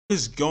What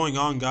is going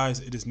on,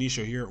 guys? It is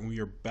Nistro here, and we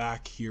are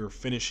back here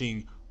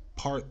finishing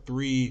part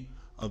 3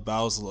 of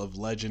Battles of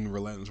Legend,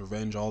 Relentless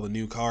Revenge. All the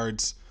new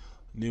cards,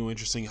 new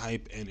interesting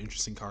hype, and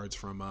interesting cards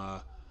from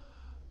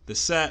the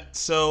set.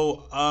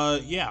 So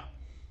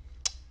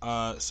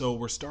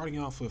we're starting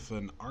off with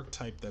an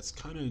archetype that's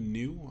kind of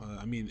new.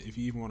 I mean, if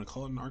you even want to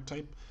call it an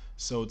archetype.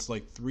 So it's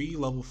like 3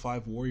 level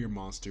 5 warrior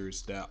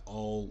monsters that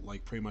all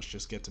like pretty much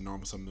just get to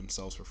normal summon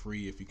themselves for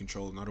free if you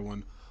control another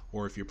one,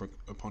 or if your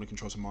opponent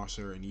controls a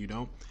monster and you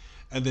don't.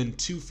 And then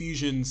 2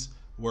 fusions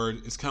where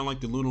it's kind of like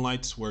the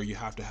Lunalights, where you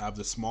have to have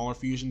the smaller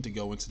fusion to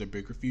go into the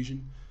bigger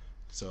fusion.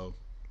 So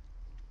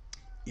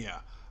yeah.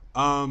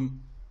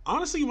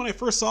 Honestly, when I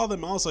first saw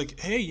them, I was like,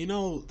 hey,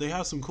 they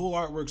have some cool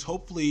artworks.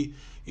 Hopefully,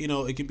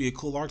 it can be a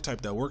cool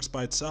archetype that works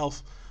by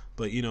itself.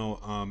 But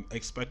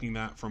expecting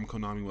that from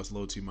Konami was a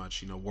little too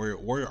much.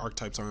 Warrior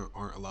archetypes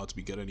aren't allowed to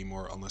be good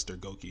anymore unless they're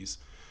Gokis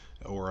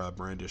or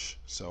Brandish.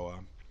 So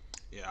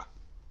yeah.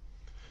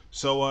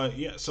 So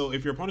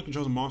if your opponent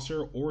controls a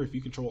monster, or if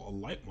you control a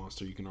light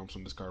monster, you can arm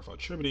summon this card without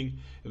attributing.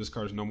 If this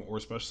card is normal or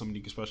special summon,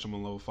 you can special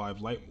summon a level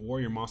 5 light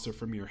warrior monster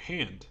from your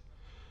hand.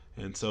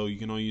 And so you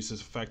can only use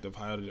this effect of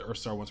highlighted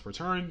Earthstar once per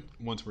turn.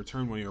 Once per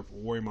turn, when your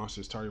warrior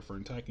monster is targeted for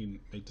attacking,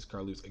 make this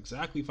card lose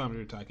exactly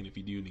 500 attack, and if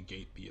you do,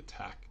 negate the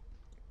attack.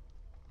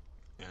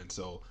 And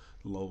so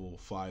the level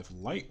 5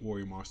 light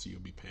warrior monster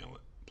you'll be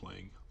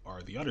playing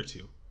are the other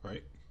two,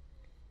 right?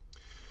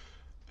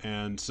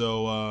 And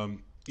so,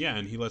 yeah,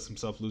 and he lets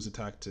himself lose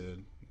attack to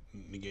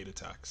negate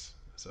attacks.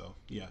 So,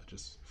 yeah,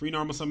 just free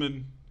normal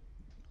summon,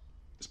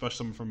 special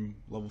summon from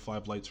level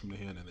 5 lights from the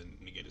hand, and then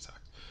negate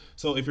attacks.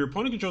 So if your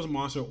opponent controls a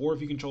monster, or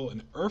if you control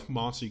an Earth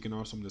monster, you can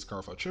also summon this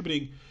card without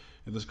attributing.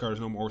 If this card is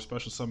normal or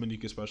special summon, you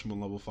can special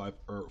summon level 5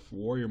 Earth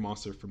warrior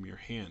monster from your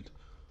hand.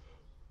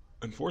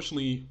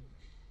 Unfortunately,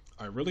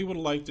 I really would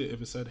have liked it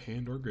if it said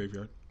hand or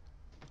graveyard.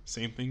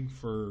 Same thing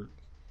for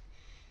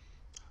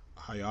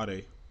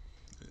Hayate.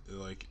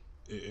 Like,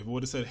 if it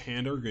would have said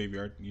hand or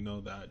graveyard,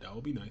 that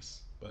would be nice,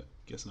 but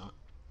guess not.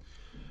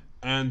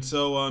 And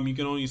so you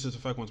can only use this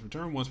effect once per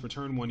turn. Once per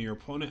turn, when your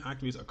opponent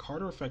activates a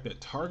card or effect that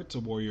targets a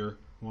warrior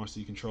monster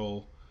you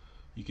control,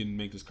 you can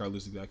make this card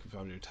lose exactly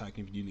 500 attack.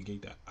 If you do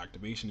negate that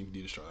activation, if you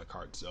do destroy that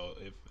card. So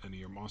if any of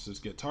your monsters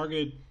get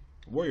targeted,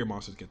 warrior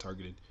monsters get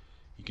targeted,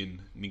 you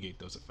can negate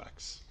those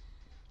effects.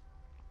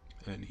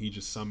 And he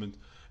just summoned,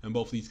 and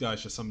both of these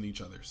guys just summon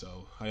each other.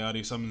 So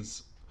Hayate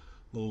summons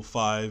level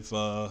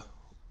 5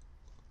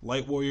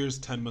 light warriors,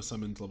 Tenma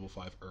summons level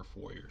 5 earth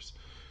warriors.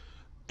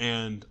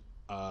 And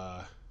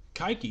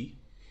Kaiki,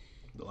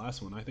 the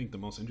last one, I think the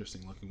most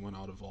interesting looking one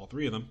out of all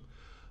 3 of them.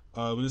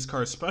 When this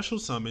card is special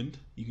summoned,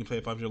 you can pay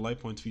 500 light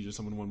points, fusion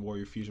summon 1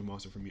 warrior fusion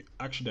monster from your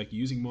action deck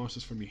using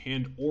monsters from your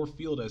hand or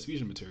field as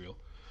fusion material.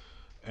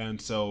 And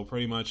so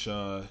pretty much,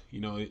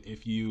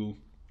 if you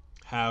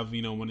have,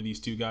 one of these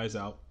 2 guys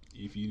out,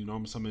 if you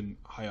normal summon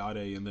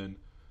Hayate and then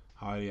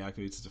Hayate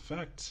activates its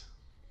effect,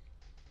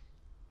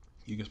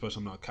 you can special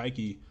summon out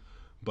Kaiki.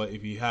 But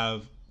if you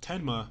have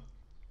Tenma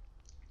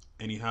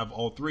and you have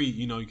all 3,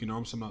 you can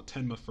normal summon out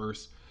Tenma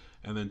first,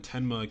 and then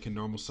Tenma can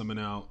normal summon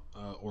out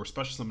or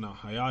special summon out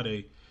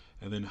Hayate,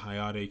 and then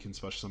Hayate can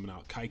special summon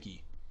out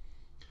Kaiki.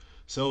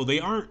 So they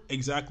aren't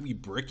exactly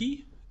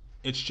bricky.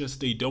 It's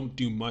just they don't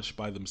do much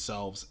by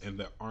themselves, and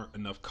there aren't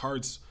enough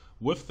cards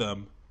with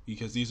them,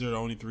 because these are the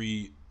only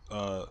 3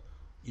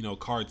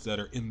 cards that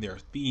are in their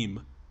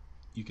theme.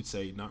 You could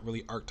say not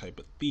really archetype,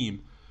 but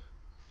theme.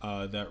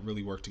 That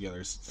really work together.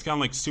 It's kind of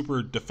like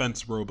super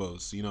defense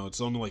robos.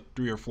 It's only like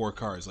 3 or 4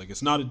 cards. Like,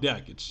 it's not a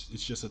deck. It's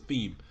just a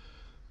theme.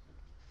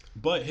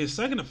 But his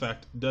second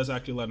effect does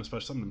actually let him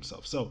special summon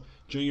himself. So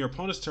during your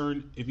opponent's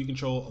turn, if you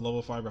control a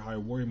level 5 or higher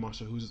warrior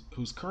monster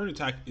whose current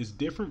attack is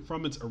different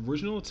from its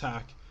original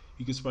attack,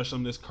 you can special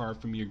summon this card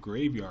from your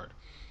graveyard.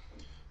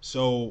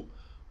 So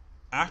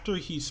after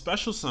he's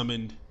special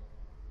summoned,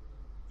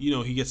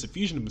 he gets to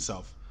fusion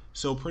himself.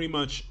 So pretty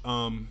much,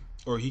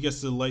 or he gets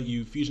to let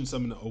you fusion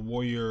summon a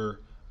warrior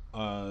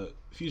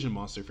fusion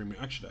monster from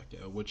your extra deck,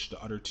 which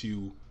the other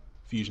 2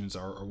 fusions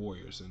are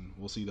warriors, and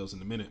we'll see those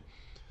in a minute.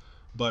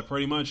 But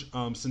pretty much,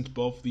 since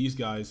both these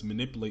guys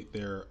manipulate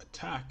their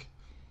attack,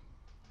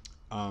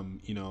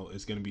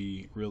 it's going to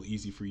be real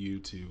easy for you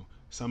to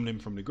summon him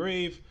from the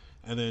grave,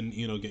 and then,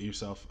 get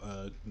yourself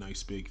a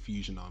nice big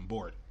fusion on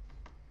board.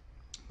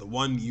 The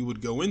one you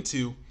would go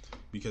into,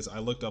 because I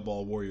looked up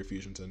all warrior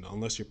fusions, and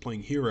unless you're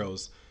playing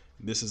heroes,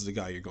 this is the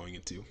guy you're going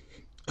into.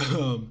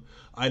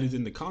 I did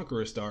in the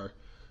Conqueror Star.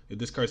 If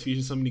this card's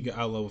fusion summoned, you get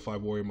out a level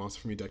 5 warrior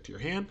monster from your deck to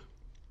your hand.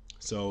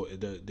 So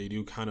they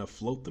do kind of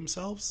float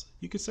themselves,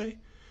 you could say.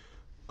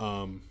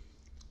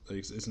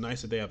 It's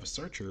nice that they have a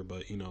searcher,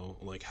 but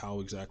like,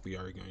 how exactly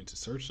are you going to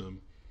search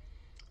them?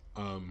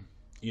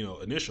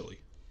 Initially.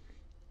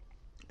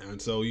 And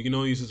so you can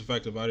only use this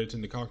effect of either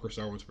in the Conqueror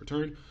Star once per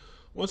turn.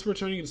 Once per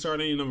turn, you can start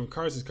any number of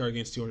cards. This card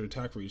gains 200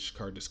 attack for each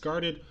card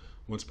discarded.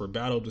 Once per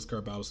battle, this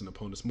card battles an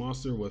opponent's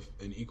monster with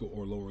an equal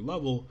or lower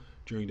level.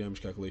 During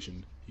damage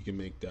calculation, you can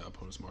make that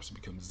opponent's monster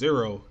become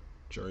 0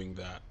 during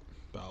that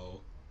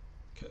battle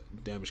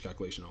damage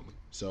calculation only.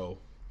 So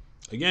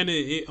Again,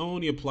 it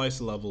only applies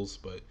to levels,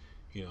 but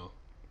you know,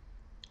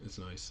 it's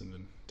nice. And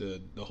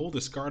then the whole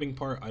discarding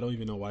part, I don't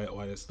even know why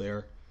that's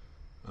there.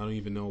 I don't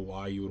even know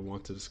why you would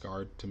want to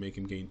discard to make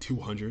him gain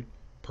 200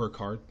 per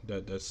card.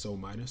 That's so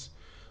minus.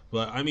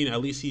 But I mean,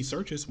 at least he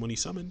searches when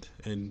he's summoned,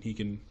 and he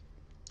can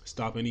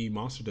stop any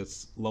monster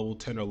that's level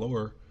 10 or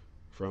lower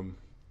from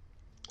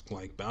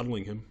like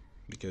battling him,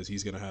 because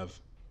he's gonna have,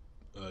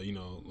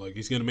 like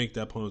he's gonna make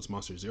that opponent's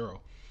monster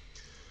 0.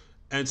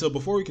 And so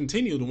before we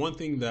continue, the one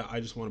thing that I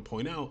just want to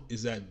point out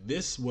is that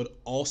this would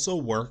also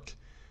work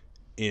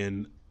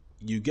in,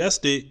 you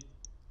guessed it,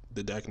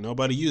 the deck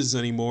nobody uses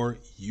anymore,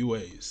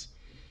 UAs.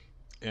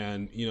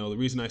 And the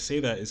reason I say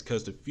that is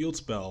because the field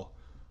spell,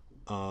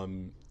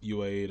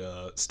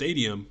 UA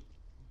Stadium,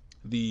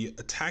 the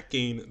attack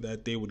gain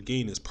that they would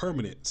gain is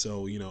permanent.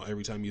 So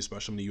every time you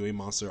special summon a UA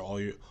monster,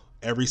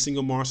 every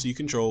single monster you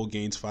control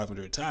gains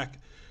 500 attack.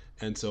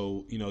 And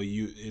so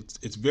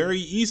it's very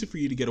easy for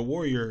you to get a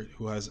warrior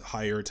who has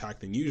higher attack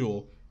than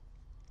usual.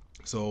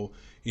 So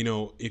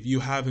if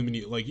you have him, and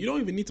you don't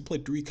even need to play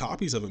 3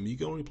 copies of him. You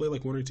can only play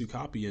like 1 or 2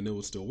 copy, and it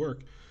will still work,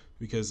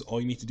 because all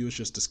you need to do is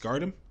just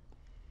discard him,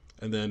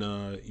 and then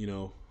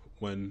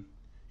when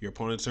your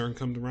opponent's turn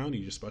comes around,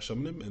 you just special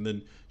summon him, and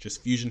then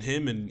just fusion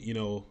him and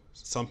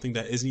something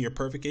that isn't your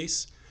perfect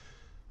ace,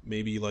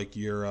 maybe like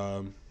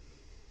your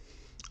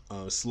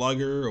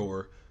slugger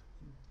or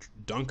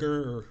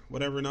dunker or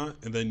whatever not,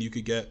 and then you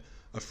could get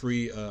a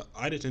free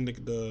item,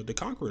 the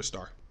Conqueror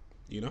Star,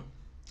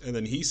 and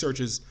then he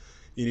searches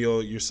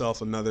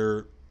yourself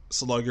another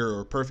slugger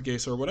or perfect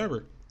ace or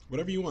whatever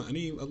you want,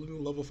 any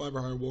level 5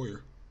 or higher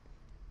warrior.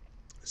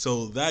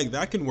 So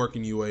that can work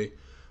in UA,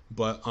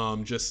 but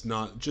just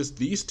not just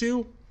these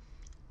two.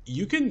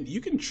 You can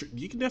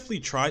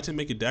definitely try to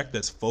make a deck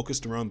that's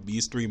focused around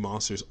these 3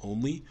 monsters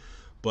only,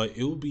 but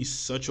it would be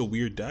such a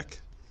weird deck.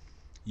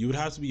 You would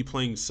have to be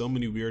playing so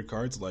many weird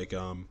cards, like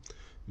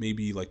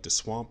maybe like the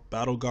Swamp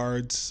Battle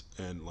Guards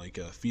and like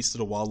Feast of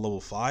the Wild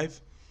level 5,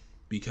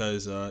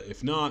 because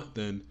if not,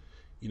 then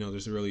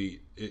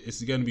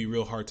it's going to be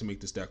real hard to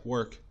make this deck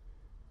work,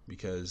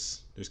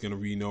 because there's going to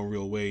be no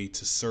real way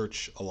to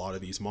search a lot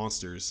of these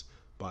monsters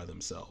by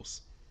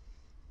themselves.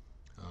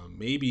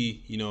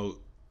 Maybe you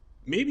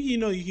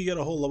could get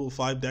a whole level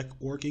 5 deck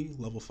working,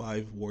 level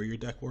 5 warrior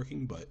deck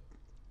working, but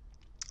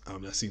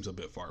that seems a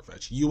bit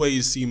far-fetched.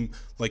 UAs seem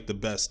like the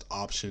best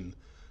option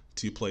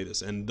to play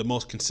this, and the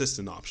most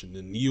consistent option.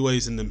 And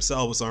UAs in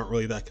themselves aren't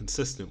really that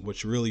consistent,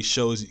 which really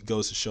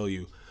goes to show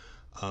you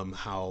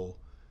how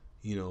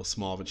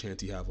small of a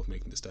chance you have with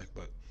making this deck.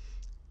 But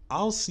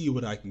I'll see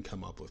what I can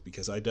come up with,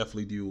 because I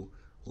definitely do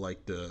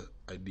like the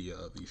idea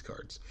of these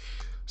cards.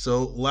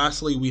 So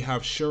lastly, we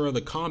have Shura,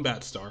 the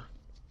Combat Star,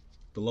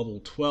 the level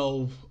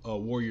 12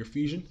 warrior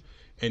fusion.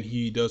 And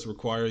he does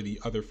require the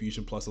other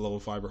fusion plus a level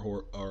 5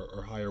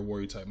 or higher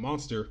warrior type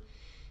monster.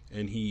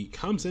 And he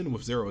comes in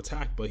with 0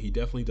 attack, but he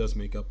definitely does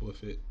make up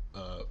with it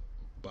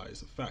by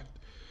his effect.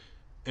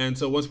 And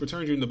so once per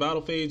turn during the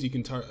battle phase, you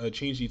can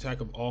change the attack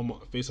of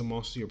all face-up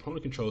monsters your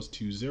opponent controls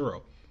to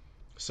 0.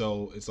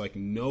 So it's like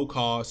no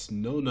cost,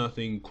 no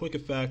nothing, quick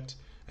effect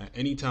at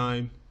any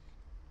time.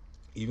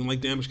 Even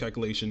like damage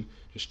calculation,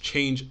 just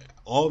change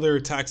all their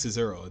attacks to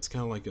 0. It's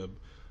kind of like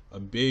a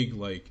big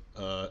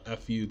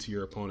FU to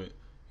your opponent,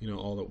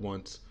 all at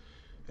once.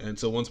 And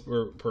so once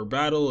per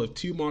battle, if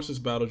 2 monsters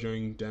battle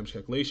during damage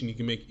calculation, you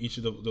can make each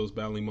of those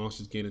battling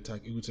monsters gain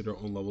attack equal to their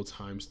own level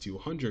times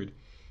 200.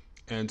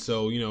 And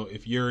so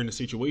if you're in a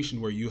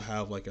situation where you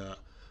have like a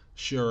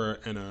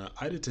Shura and a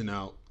Idaten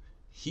out,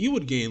 he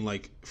would gain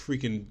like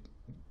freaking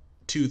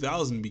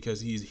 2,000 because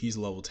he's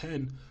level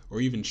 10, or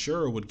even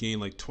Shura would gain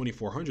like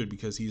 2,400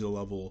 because he's a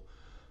level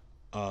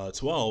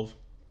 12.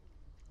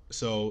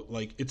 So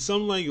like it's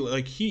something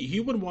like he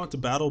wouldn't want to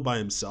battle by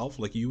himself.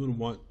 Like you wouldn't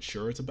want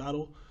Shura to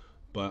battle,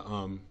 but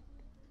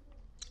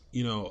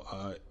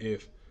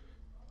if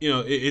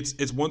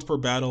it's once per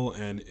battle,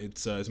 and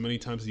it's as many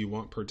times as you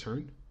want per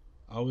turn.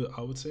 I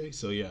would say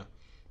so. Yeah.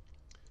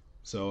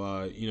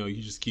 So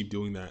you just keep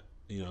doing that.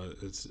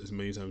 It's as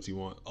many times as you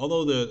want.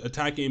 Although the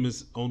attack game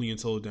is only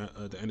until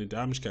the end of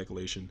damage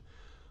calculation,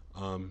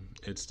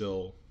 it's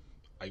still,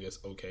 I guess,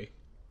 okay.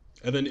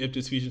 And then if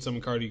this fusion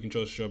summon card you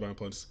control show by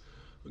opponent's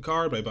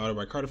card by battle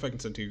by card effect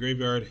and sent to your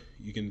graveyard,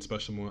 you can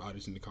special summon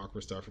items in the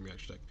Conqueror Star from your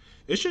extra deck.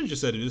 It should have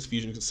just said if this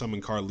fusion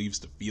summon card leaves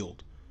the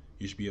field,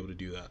 you should be able to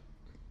do that.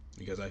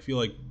 Because I feel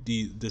like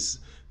this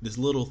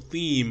little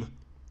theme,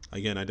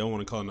 again, I don't want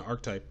to call it an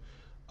archetype,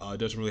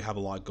 doesn't really have a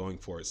lot going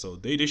for it. So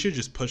they should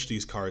just push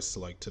these cards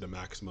to the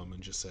maximum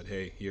and just said,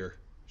 hey, here,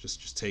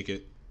 just take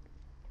it.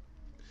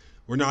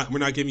 We're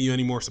not giving you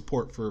any more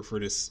support for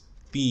this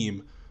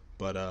theme,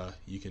 but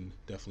you can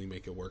definitely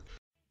make it work.